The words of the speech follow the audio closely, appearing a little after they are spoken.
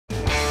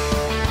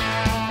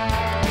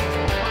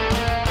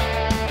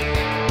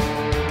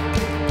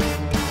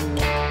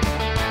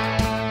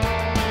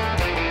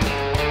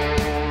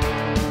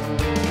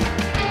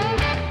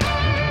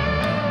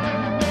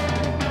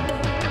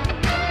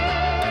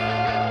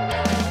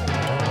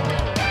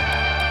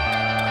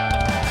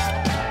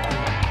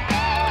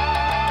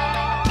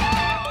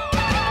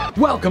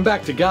Welcome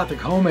back to Gothic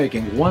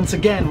Homemaking. Once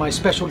again, my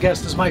special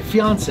guest is my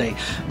fiance,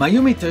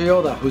 Mayumi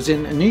Toyoda, who's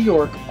in New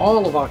York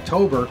all of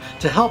October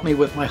to help me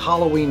with my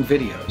Halloween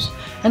videos.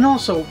 And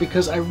also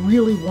because I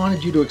really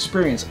wanted you to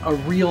experience a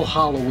real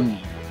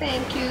Halloween.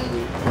 Thank you.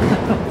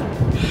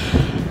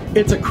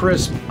 It's a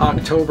crisp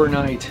October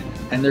night,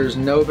 and there's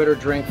no better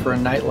drink for a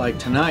night like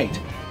tonight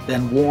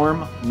than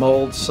warm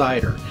mulled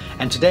cider.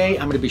 And today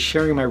I'm going to be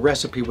sharing my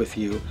recipe with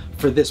you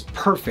for this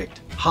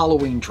perfect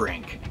Halloween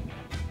drink.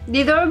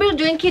 Did Aurelio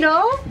drink it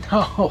all?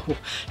 No,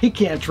 he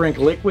can't drink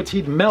liquids.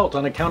 He'd melt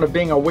on account of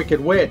being a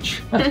wicked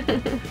witch.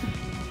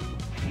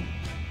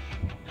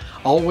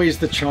 Always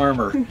the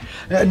charmer.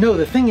 No,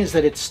 the thing is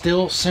that it's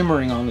still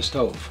simmering on the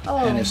stove.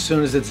 Oh. And as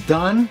soon as it's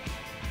done,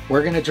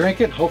 we're going to drink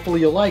it.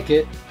 Hopefully you'll like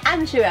it.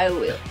 I'm sure I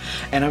will.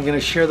 And I'm going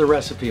to share the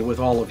recipe with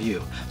all of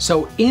you.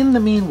 So in the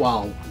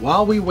meanwhile,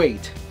 while we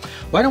wait,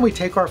 why don't we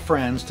take our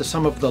friends to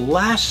some of the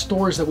last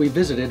stores that we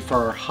visited for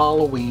our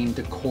Halloween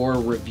decor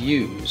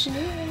reviews.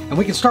 And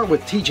we can start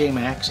with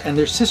TJMaxx and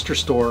their sister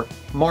store,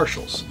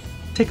 Marshall's.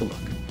 Take a look.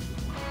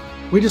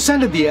 We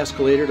descended the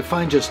escalator to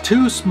find just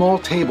two small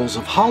tables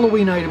of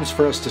Halloween items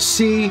for us to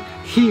see,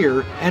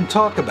 hear, and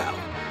talk about.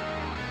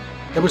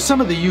 There were some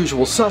of the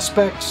usual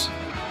suspects,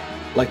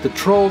 like the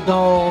troll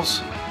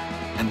dolls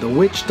and the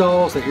witch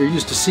dolls that you're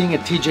used to seeing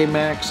at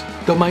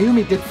TJMaxx, though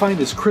Mayumi did find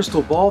this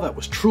crystal ball that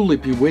was truly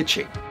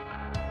bewitching.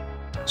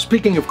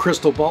 Speaking of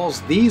crystal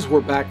balls, these were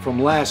back from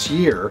last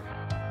year,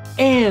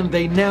 and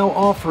they now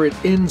offer it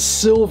in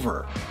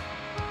silver.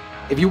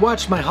 If you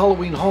watched my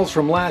Halloween hauls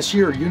from last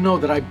year, you know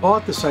that I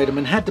bought this item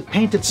and had to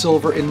paint it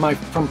silver in my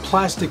From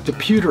Plastic to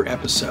Pewter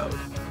episode.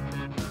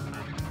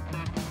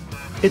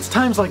 It's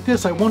times like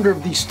this I wonder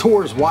if these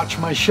stores watch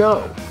my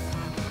show.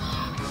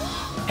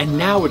 And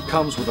now it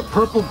comes with a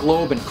purple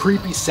globe and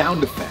creepy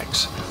sound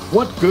effects.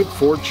 What good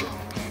fortune.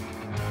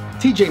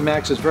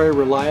 TJMaxx is very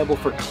reliable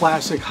for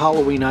classic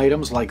Halloween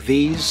items like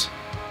these.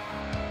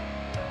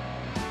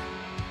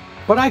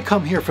 But I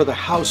come here for the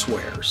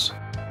housewares.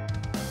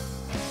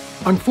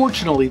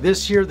 Unfortunately,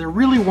 this year there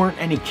really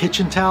weren't any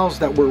kitchen towels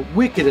that were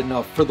wicked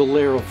enough for the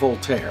Aurelio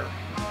Voltaire,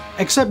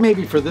 except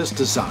maybe for this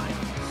design.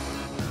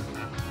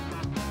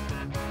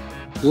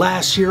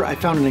 Last year I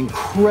found an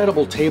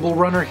incredible table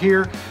runner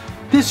here.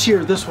 This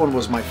year this one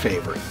was my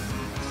favorite.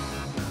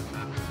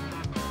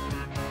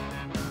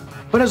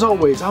 But as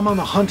always, I'm on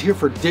the hunt here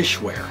for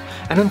dishware,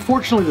 and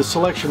unfortunately the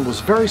selection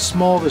was very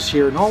small this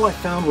year, and all I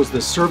found was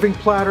this serving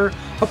platter,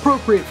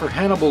 appropriate for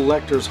Hannibal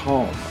Lecter's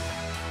home.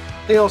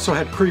 They also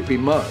had creepy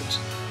mugs.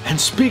 And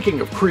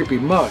speaking of creepy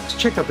mugs,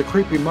 check out the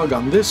creepy mug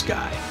on this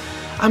guy.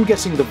 I'm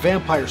guessing the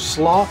vampire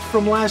sloth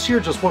from last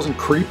year just wasn't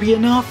creepy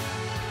enough?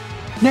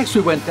 Next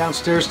we went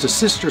downstairs to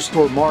sister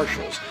store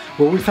Marshall's,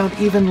 where we found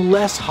even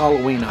less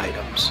Halloween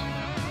items.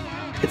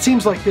 It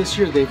seems like this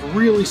year they've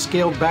really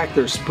scaled back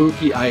their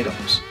spooky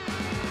items.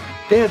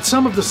 They had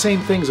some of the same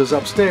things as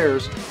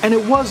upstairs, and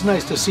it was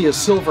nice to see a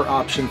silver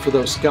option for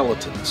those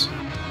skeletons.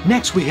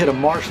 Next we hit a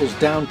Marshall's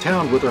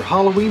downtown where their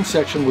Halloween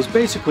section was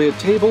basically a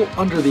table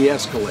under the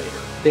escalator.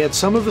 They had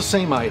some of the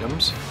same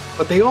items,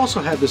 but they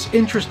also had this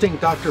interesting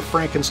Dr.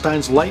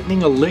 Frankenstein's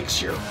lightning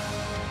elixir.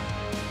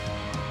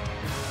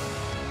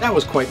 That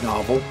was quite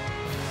novel.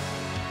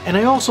 And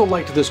I also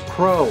liked this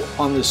crow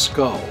on this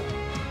skull.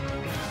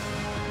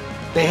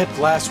 They had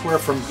glassware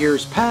from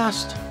years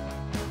past,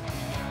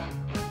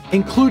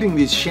 including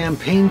these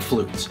champagne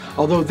flutes,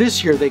 although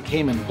this year they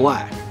came in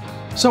black.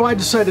 So I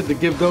decided to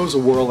give those a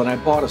whirl and I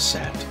bought a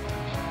set.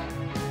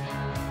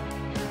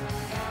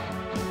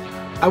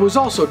 I was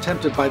also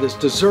tempted by this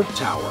dessert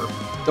tower,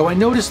 though I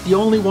noticed the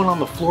only one on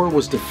the floor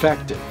was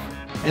defective.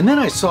 And then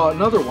I saw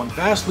another one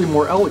vastly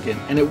more elegant,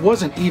 and it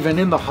wasn't even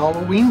in the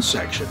Halloween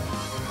section.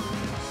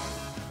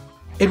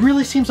 It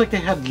really seems like they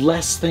had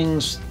less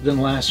things than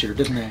last year,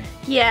 didn't they?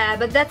 Yeah,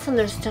 but that's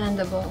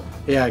understandable.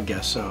 Yeah, I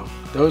guess so.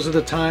 Those are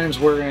the times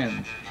we're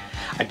in.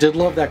 I did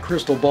love that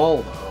crystal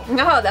ball though.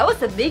 No, that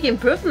was a big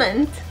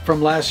improvement.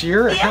 From last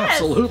year? Yes.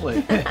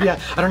 Absolutely. Yeah,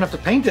 I don't have to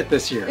paint it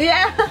this year.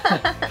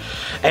 Yeah.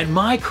 And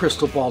my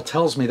crystal ball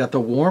tells me that the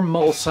warm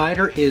mulled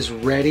cider is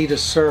ready to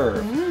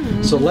serve.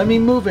 So let me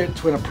move it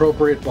to an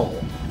appropriate bowl.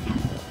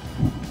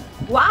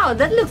 Wow,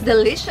 that looks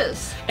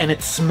delicious. And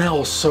it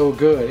smells so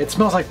good. It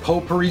smells like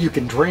potpourri you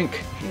can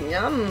drink.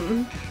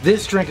 Yum.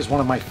 This drink is one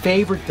of my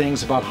favorite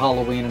things about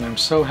Halloween, and I'm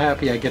so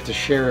happy I get to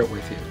share it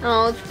with you.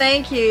 Oh,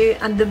 thank you.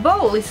 And the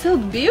bowl is so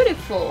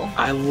beautiful.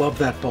 I love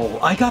that bowl.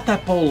 I got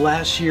that bowl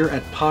last year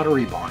at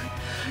Pottery Barn.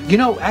 You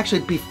know,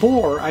 actually,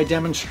 before I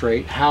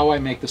demonstrate how I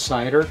make the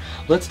cider,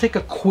 let's take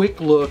a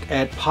quick look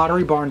at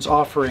Pottery Barn's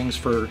offerings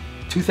for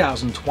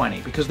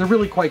 2020, because they're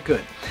really quite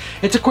good.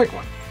 It's a quick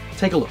one.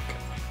 Take a look.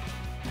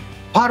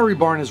 Pottery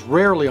Barn is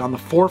rarely on the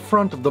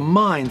forefront of the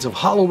minds of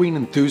Halloween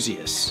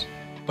enthusiasts.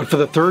 But for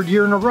the third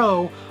year in a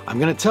row, I'm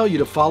going to tell you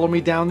to follow me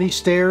down these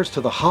stairs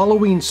to the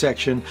Halloween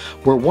section,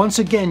 where once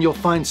again you'll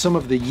find some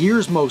of the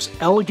year's most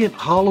elegant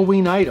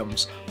Halloween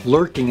items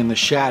lurking in the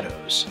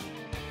shadows.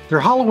 Their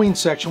Halloween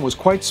section was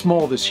quite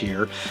small this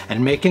year,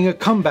 and making a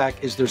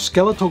comeback is their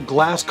skeletal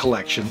glass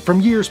collection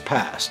from years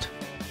past.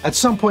 At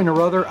some point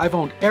or other, I've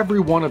owned every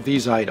one of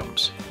these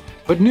items.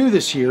 But new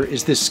this year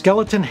is this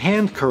skeleton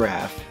hand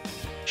carafe,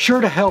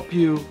 sure to help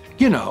you,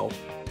 you know,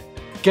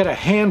 get a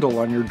handle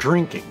on your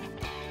drinking.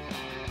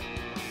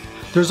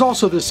 There's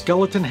also this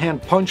skeleton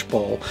hand punch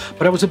bowl,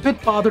 but I was a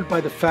bit bothered by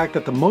the fact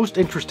that the most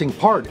interesting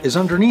part is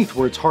underneath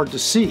where it's hard to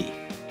see.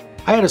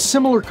 I had a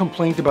similar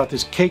complaint about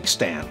this cake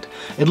stand.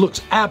 It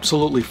looks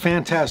absolutely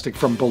fantastic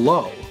from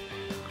below.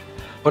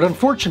 But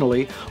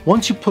unfortunately,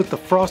 once you put the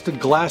frosted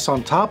glass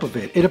on top of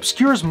it, it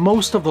obscures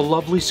most of the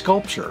lovely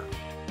sculpture.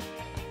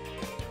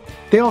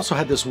 They also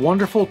had this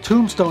wonderful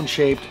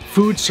tombstone-shaped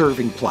food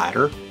serving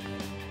platter,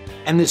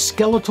 and this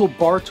skeletal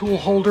bar tool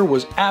holder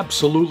was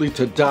absolutely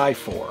to die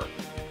for.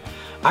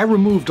 I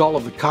removed all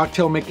of the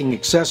cocktail making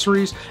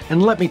accessories,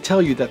 and let me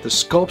tell you that the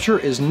sculpture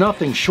is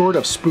nothing short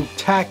of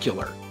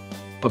spooktacular.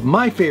 But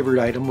my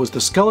favorite item was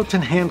the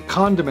skeleton hand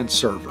condiment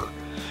server.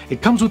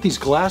 It comes with these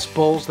glass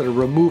bowls that are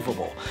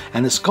removable,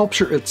 and the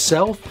sculpture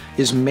itself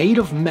is made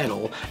of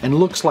metal and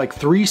looks like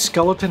 3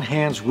 skeleton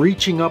hands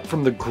reaching up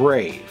from the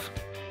grave.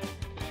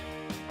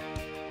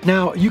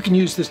 Now, you can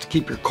use this to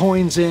keep your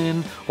coins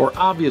in, or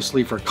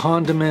obviously for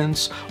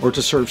condiments, or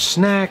to serve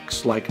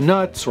snacks like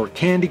nuts or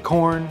candy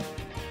corn.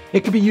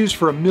 It can be used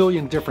for a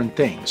million different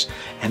things,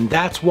 and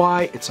that's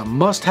why it's a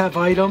must-have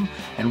item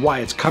and why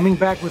it's coming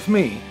back with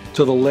me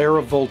to the lair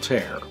of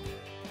Voltaire.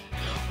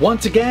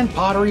 Once again,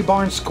 Pottery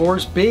Barn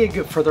scores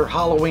big for their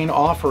Halloween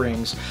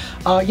offerings.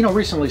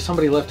 Recently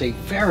somebody left a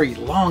very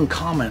long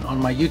comment on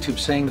my YouTube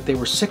saying that they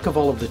were sick of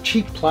all of the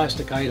cheap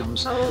plastic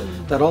items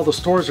that all the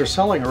stores are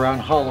selling around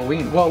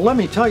Halloween. Well, let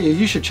me tell you,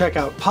 you should check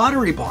out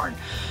Pottery Barn,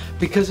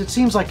 because it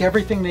seems like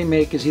everything they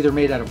make is either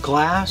made out of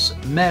glass,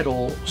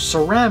 metal,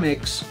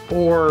 ceramics,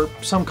 or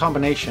some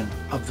combination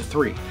of the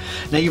 3.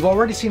 Now, you've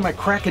already seen my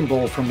Kraken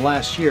bowl from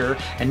last year,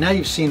 and now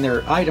you've seen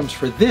their items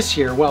for this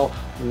year. Well,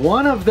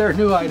 one of their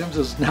new items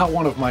is now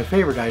one of my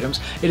favorite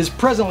items. It is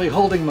presently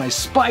holding my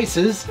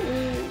spices,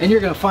 and you're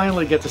gonna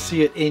finally get to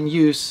see it in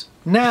use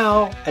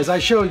now as I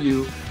show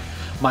you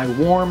my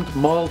warmed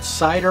mulled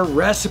cider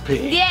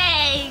recipe.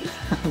 Yay!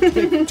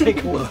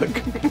 Take a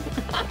look.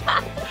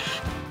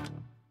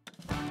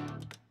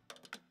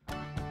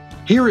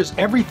 Here is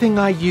everything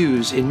I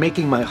use in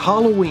making my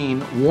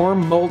Halloween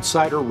warm mulled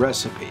cider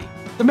recipe.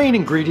 The main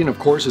ingredient, of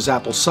course, is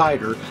apple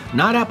cider,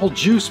 not apple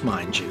juice,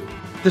 mind you.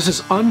 This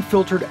is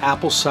unfiltered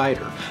apple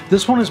cider.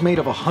 This one is made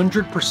of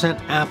 100%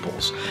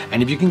 apples,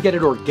 and if you can get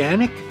it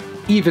organic,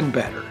 even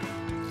better.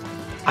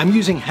 I'm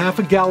using half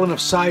a gallon of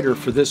cider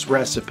for this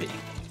recipe.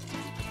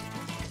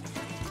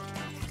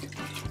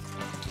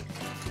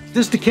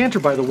 This decanter,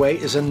 by the way,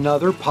 is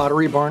another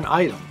Pottery Barn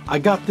item. I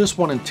got this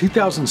one in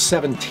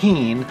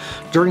 2017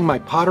 during my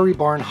Pottery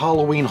Barn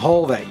Halloween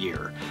haul that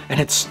year, and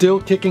it's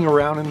still kicking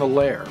around in the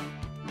lair.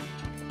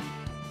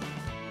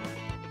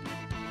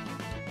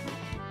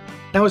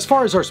 Now, as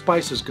far as our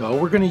spices go,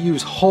 we're going to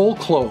use whole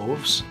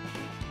cloves,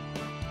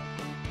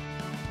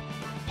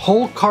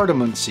 whole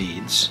cardamom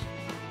seeds,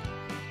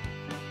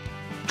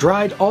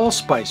 dried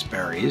allspice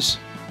berries,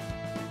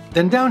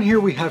 then down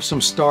here we have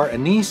some star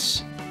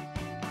anise,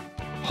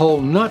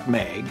 whole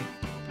nutmeg,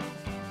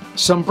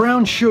 some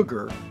brown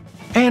sugar,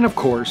 and of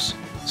course,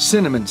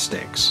 cinnamon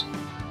sticks.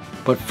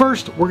 But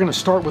first, we're going to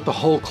start with the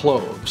whole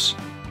cloves.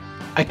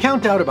 I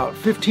count out about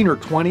 15 or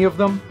 20 of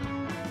them,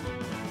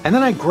 and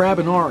then I grab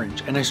an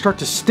orange and I start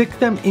to stick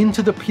them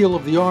into the peel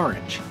of the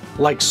orange,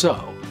 like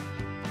so.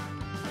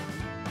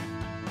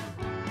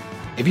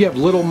 If you have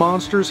little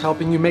monsters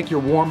helping you make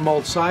your warm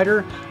mulled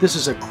cider, this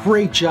is a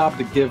great job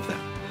to give them.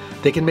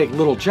 They can make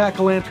little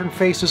jack-o'-lantern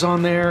faces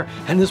on there,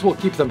 and this will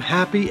keep them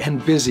happy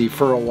and busy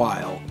for a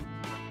while.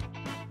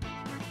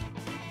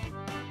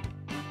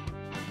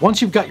 Once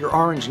you've got your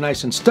orange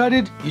nice and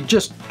studded, you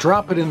just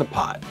drop it in the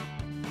pot.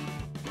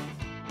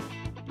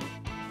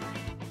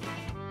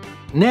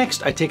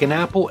 Next, I take an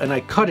apple and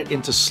I cut it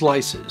into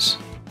slices.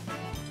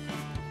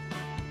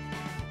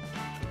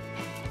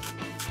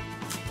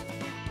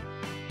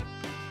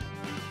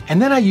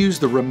 And then I use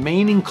the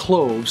remaining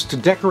cloves to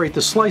decorate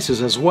the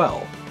slices as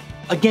well.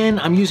 Again,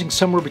 I'm using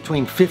somewhere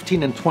between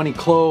 15 and 20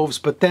 cloves,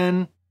 but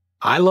then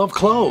I love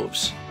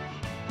cloves.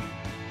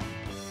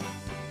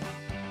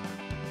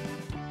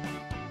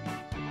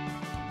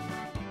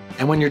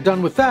 And when you're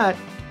done with that,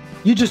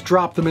 you just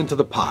drop them into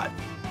the pot.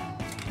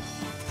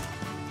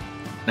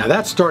 Now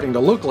that's starting to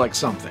look like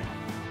something.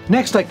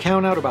 Next, I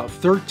count out about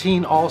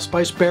 13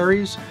 allspice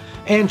berries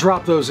and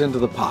drop those into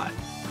the pot.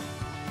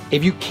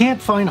 If you can't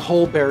find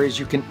whole berries,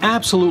 you can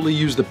absolutely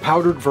use the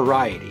powdered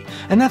variety,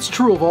 and that's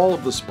true of all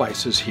of the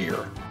spices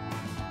here.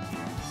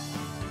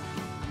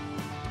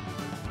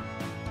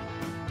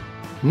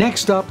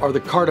 Next up are the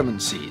cardamom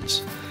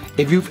seeds.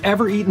 If you've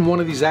ever eaten one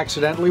of these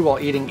accidentally while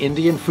eating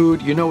Indian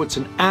food, you know it's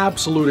an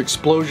absolute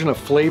explosion of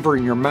flavor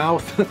in your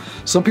mouth.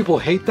 Some people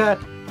hate that.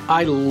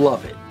 I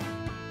love it.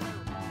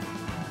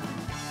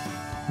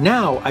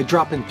 Now I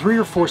drop in 3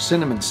 or 4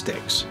 cinnamon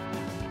sticks.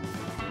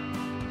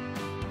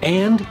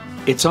 And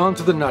it's on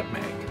to the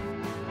nutmeg.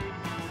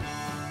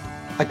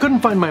 I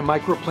couldn't find my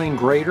microplane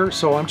grater,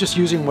 so I'm just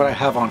using what I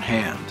have on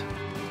hand.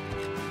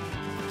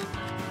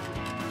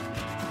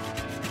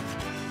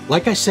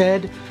 Like I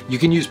said, you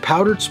can use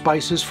powdered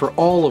spices for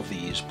all of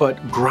these,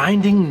 but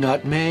grinding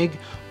nutmeg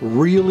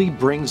really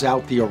brings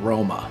out the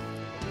aroma.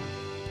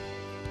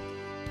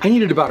 I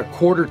needed about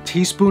 1/4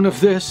 teaspoon of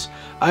this.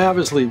 I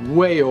obviously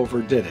way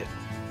overdid it,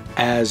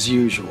 as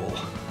usual.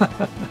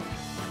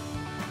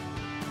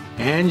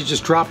 And you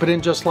just drop it in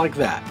just like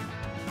that.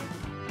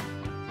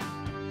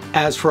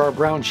 As for our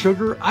brown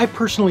sugar, I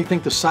personally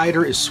think the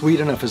cider is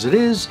sweet enough as it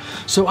is,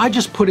 so I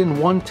just put in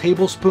 1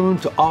 tablespoon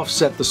to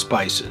offset the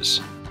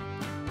spices.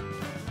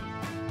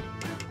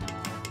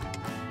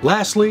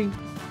 Lastly,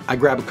 I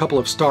grab a couple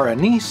of star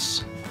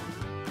anise,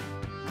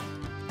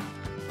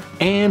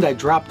 and I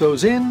drop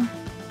those in,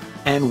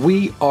 and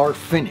we are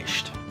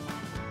finished.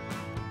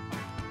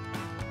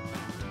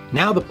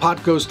 Now the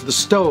pot goes to the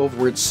stove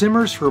where it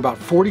simmers for about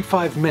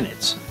 45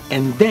 minutes,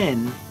 and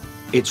then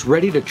it's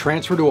ready to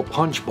transfer to a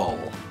punch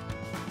bowl.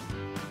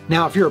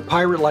 Now if you're a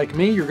pirate like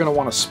me, you're going to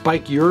want to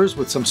spike yours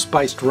with some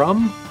spiced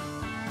rum,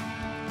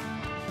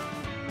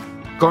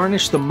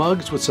 garnish the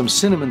mugs with some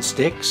cinnamon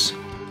sticks,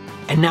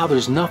 and now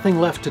there's nothing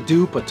left to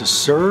do but to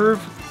serve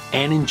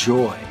and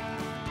enjoy.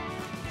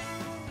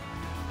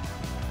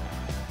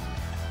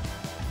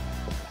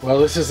 Well,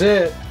 this is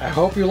it. I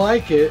hope you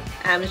like it.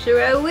 I'm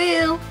sure I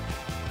will.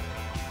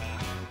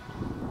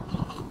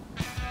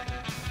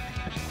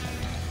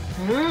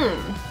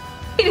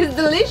 It is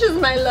delicious,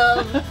 my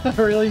love.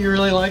 Really? You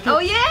really like it? Oh,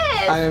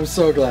 yes. I am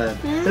so glad.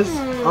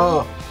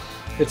 Oh,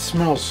 it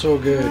smells so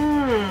good.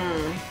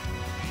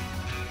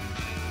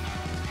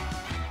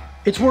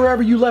 It's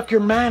wherever you left your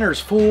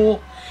manners,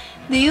 fool.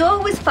 Do you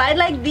always fight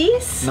like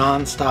this?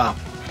 Non-stop.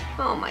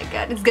 Oh my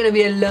god, it's gonna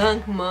be a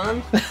long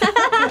month.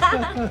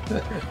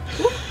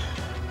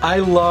 I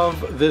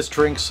love this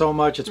drink so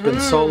much. It's been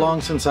so long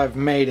since I've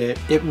made it.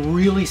 It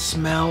really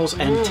smells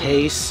and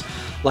tastes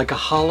like a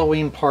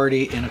Halloween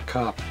party in a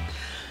cup.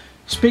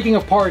 Speaking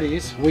of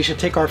parties, we should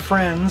take our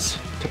friends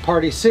to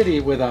Party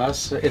City with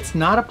us. It's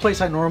not a place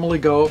I normally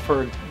go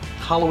for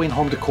Halloween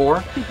home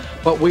decor,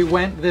 but we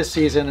went this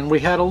season and we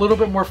had a little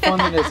bit more fun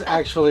than is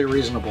actually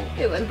reasonable.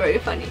 It was very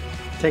funny.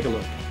 Take a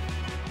look.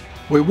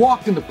 We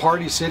walked into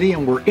Party City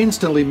and were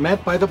instantly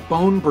met by the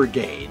Bone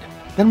Brigade.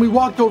 Then we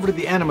walked over to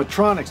the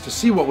animatronics to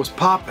see what was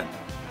poppin'.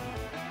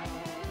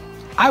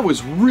 I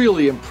was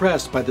really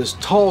impressed by this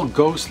tall,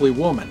 ghostly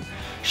woman.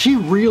 She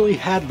really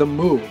had the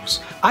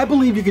moves. I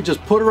believe you could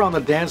just put her on the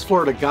dance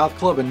floor at a goth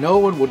club and no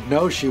one would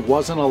know she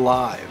wasn't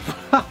alive.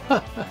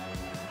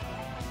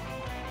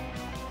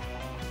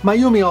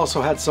 Mayumi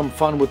also had some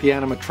fun with the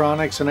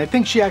animatronics, and I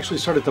think she actually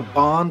started to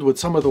bond with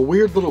some of the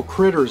weird little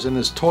critters in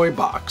this toy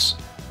box.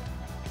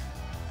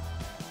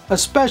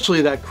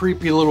 Especially that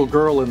creepy little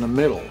girl in the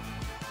middle.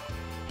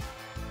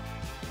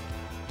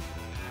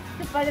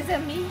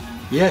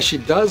 Yeah, she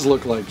does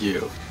look like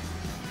you.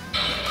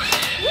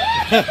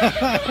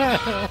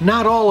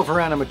 Not all of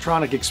her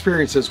animatronic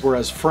experiences were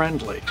as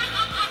friendly.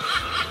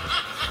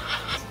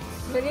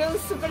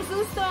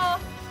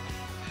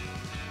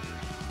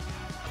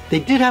 They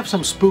did have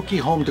some spooky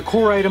home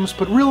decor items,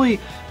 but really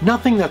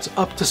nothing that's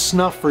up to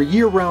snuff for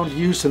year-round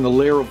use in the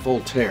lair of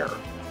Voltaire.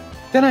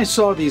 Then I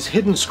saw these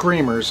hidden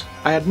screamers.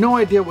 I had no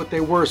idea what they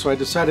were, so I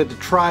decided to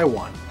try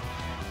one.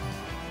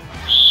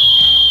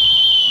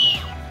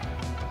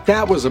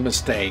 That was a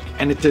mistake,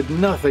 and it did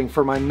nothing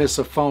for my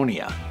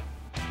misophonia.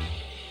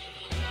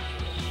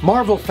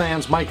 Marvel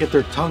fans might get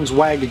their tongues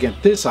wagged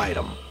against this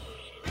item.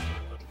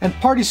 And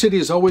Party City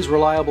is always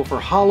reliable for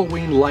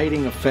Halloween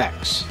lighting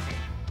effects.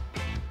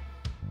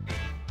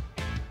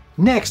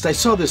 Next, I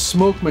saw this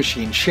smoke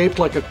machine shaped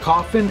like a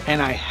coffin,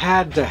 and I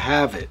had to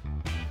have it.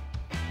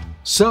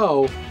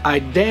 So, I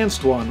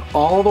danced one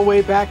all the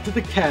way back to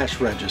the cash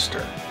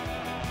register.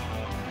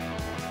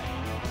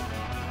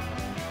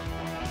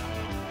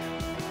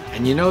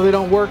 And you know they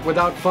don't work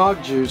without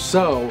fog juice,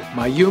 so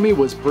Mayumi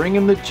was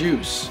bringing the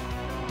juice.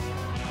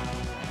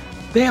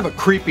 They have a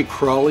creepy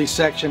crawly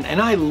section, and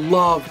I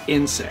love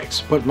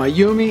insects, but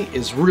Mayumi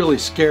is really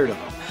scared of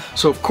them,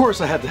 so of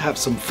course I had to have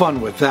some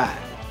fun with that.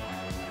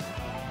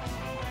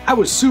 I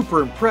was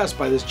super impressed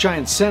by this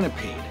giant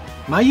centipede.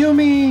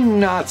 Mayumi,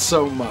 not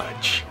so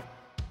much.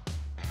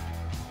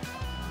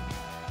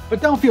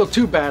 But don't feel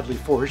too badly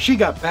for her, she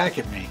got back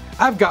at me.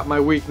 I've got my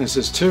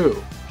weaknesses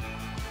too.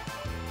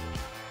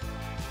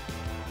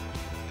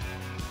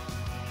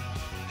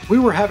 We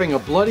were having a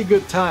bloody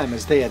good time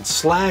as they had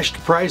slashed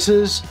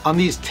prices on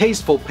these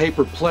tasteful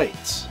paper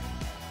plates.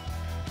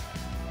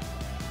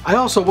 I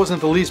also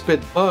wasn't the least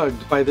bit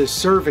bugged by this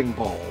serving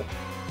bowl.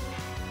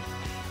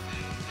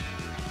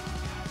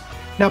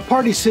 Now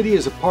Party City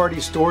is a party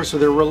store, so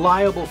they're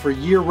reliable for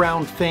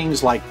year-round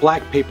things like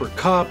black paper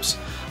cups,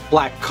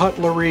 black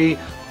cutlery,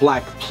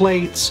 black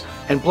plates,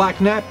 and black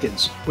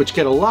napkins, which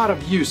get a lot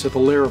of use at the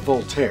lair of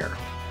Voltaire.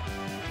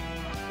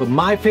 But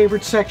my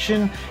favorite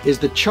section is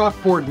the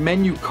chalkboard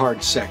menu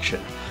card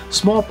section.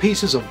 Small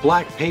pieces of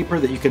black paper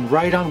that you can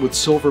write on with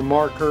silver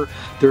marker.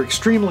 They're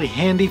extremely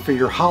handy for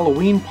your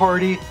Halloween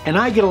party, and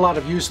I get a lot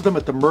of use of them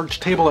at the merch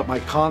table at my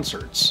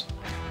concerts.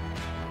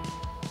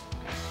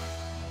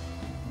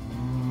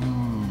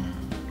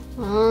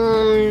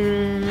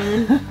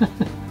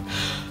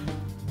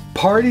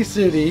 Party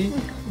City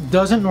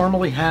doesn't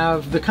normally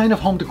have the kind of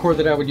home decor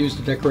that I would use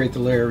to decorate the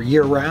lair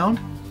year round,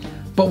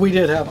 but we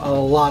did have a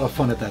lot of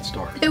fun at that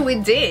store. We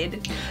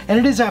did. And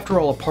it is, after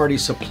all, a party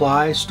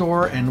supply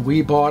store, and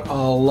we bought a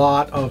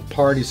lot of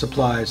party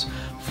supplies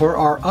for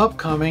our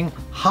upcoming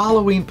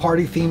Halloween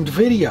party themed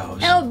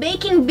videos. Oh,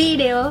 baking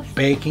videos.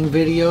 Baking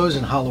videos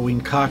and Halloween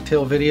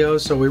cocktail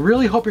videos. So we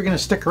really hope you're going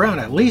to stick around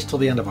at least till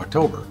the end of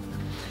October.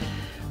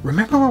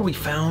 Remember where we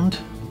found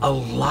a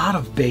lot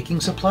of baking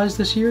supplies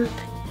this year?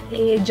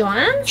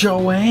 Joann?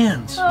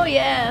 Joann's. Oh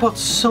yeah. Bought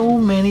so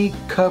many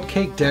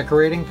cupcake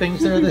decorating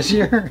things there this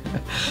year.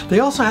 They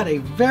also had a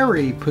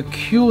very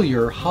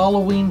peculiar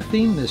Halloween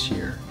theme this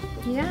year.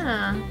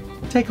 Yeah.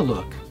 Take a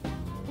look.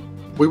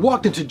 We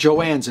walked into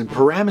Joann's in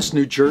Paramus,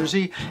 New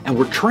Jersey, and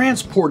were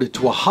transported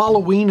to a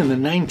Halloween in the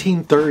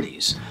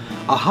 1930s.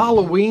 A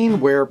Halloween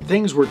where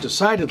things were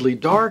decidedly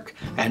dark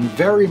and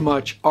very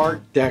much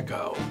Art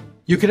Deco.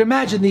 You could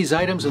imagine these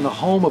items in the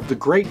home of the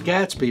Great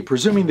Gatsby,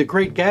 presuming the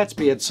Great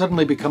Gatsby had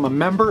suddenly become a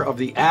member of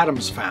the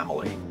Addams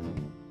family.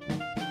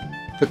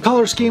 The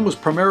color scheme was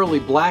primarily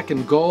black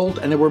and gold,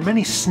 and there were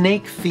many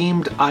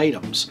snake-themed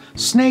items.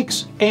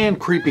 Snakes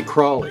and creepy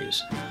crawlies.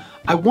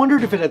 I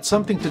wondered if it had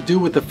something to do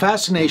with the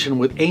fascination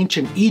with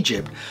ancient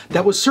Egypt.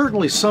 That was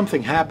certainly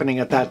something happening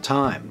at that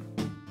time.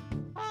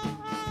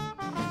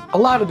 A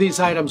lot of these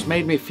items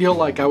made me feel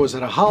like I was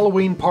at a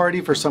Halloween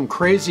party for some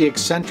crazy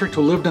eccentric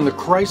who lived in the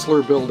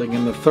Chrysler Building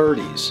in the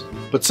 30s.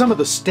 But some of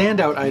the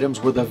standout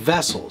items were the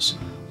vessels,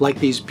 like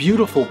these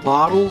beautiful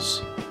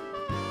bottles.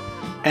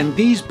 And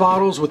these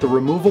bottles with the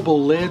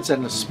removable lids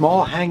and a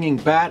small hanging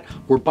bat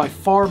were by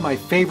far my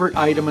favorite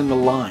item in the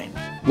line.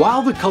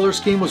 While the color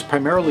scheme was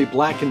primarily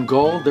black and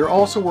gold, there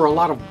also were a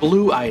lot of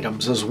blue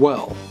items as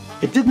well.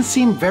 It didn't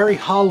seem very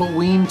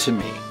Halloween to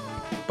me,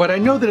 but I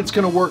know that it's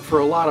going to work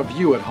for a lot of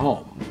you at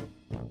home.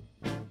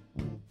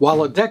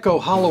 While a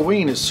deco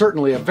Halloween is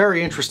certainly a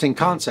very interesting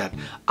concept,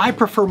 I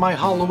prefer my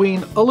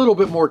Halloween a little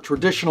bit more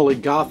traditionally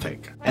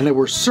Gothic, and there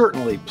were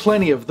certainly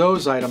plenty of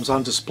those items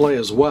on display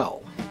as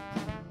well.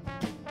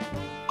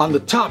 On the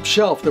top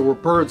shelf there were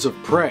birds of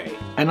prey,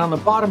 and on the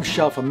bottom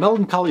shelf a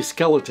melancholy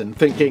skeleton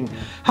thinking,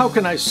 how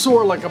can I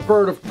soar like a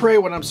bird of prey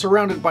when I'm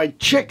surrounded by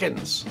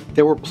chickens?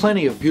 There were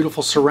plenty of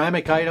beautiful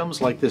ceramic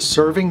items like this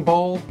serving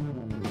bowl,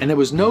 and there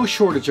was no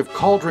shortage of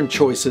cauldron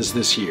choices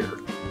this year.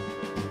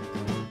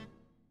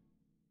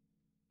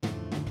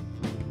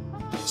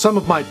 Some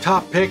of my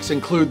top picks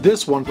include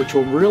this one, which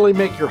will really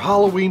make your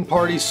Halloween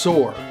party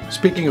soar.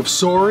 Speaking of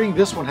soaring,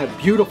 this one had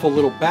beautiful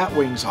little bat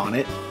wings on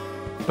it.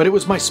 But it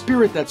was my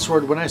spirit that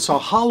soared when I saw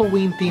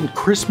Halloween-themed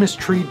Christmas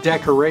tree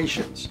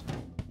decorations.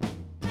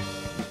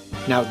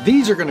 Now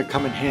these are going to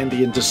come in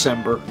handy in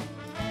December.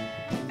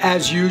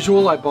 As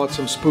usual, I bought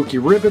some spooky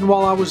ribbon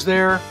while I was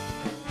there.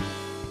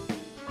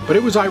 But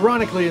it was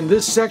ironically in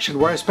this section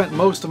where I spent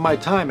most of my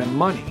time and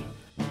money.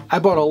 I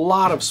bought a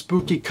lot of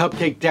spooky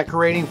cupcake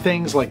decorating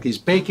things like these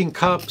baking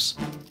cups,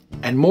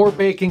 and more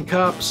baking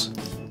cups,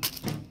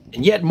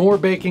 and yet more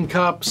baking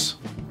cups.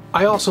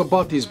 I also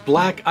bought these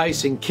black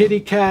icing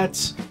kitty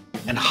cats,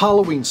 and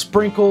Halloween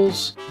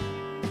sprinkles,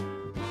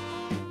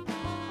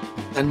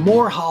 and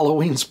more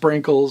Halloween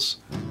sprinkles.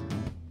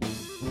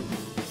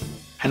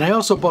 And I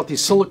also bought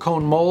these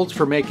silicone molds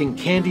for making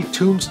candy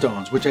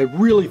tombstones, which I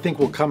really think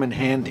will come in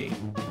handy.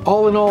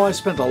 All in all, I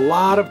spent a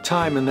lot of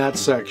time in that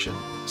section.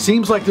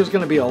 Seems like there's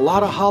going to be a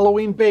lot of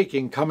Halloween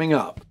baking coming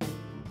up.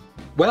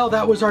 Well,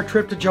 that was our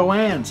trip to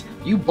Joann's.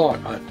 You bought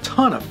a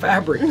ton of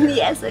fabric there.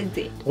 Yes, I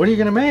did. What are you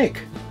going to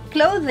make?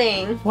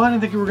 Clothing. Well, I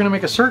didn't think you were going to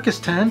make a circus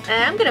tent.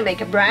 I'm gonna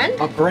make a brand.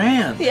 A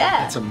brand?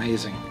 Yeah. That's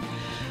amazing.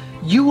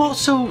 You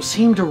also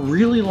seem to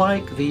really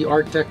like the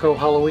Art Deco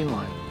Halloween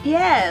line.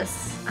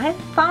 Yes, I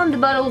found the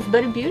bottles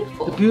very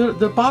beautiful.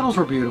 The bottles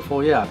were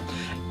beautiful, yeah.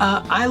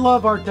 I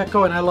love Art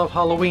Deco and I love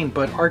Halloween,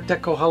 but Art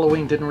Deco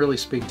Halloween didn't really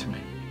speak to me.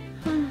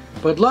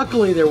 But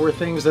luckily there were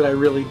things that I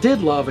really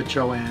did love at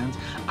Joann's.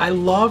 I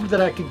loved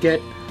that I could get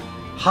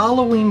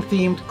Halloween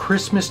themed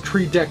Christmas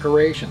tree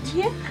decorations.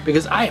 Yeah.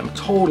 Because I am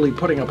totally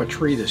putting up a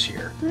tree this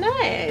year.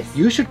 Nice.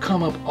 You should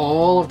come up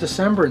all of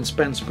December and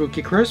spend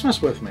spooky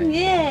Christmas with me.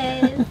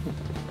 Yes.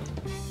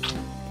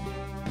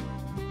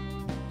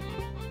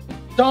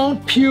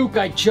 Don't puke,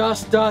 I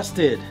just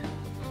dusted.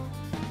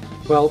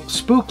 Well,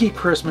 spooky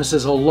Christmas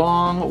is a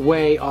long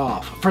way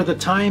off. For the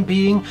time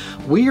being,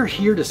 we're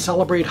here to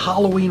celebrate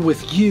Halloween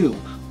with you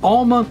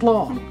all month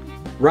long,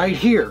 right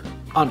here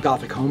on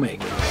Gothic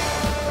Homemaking.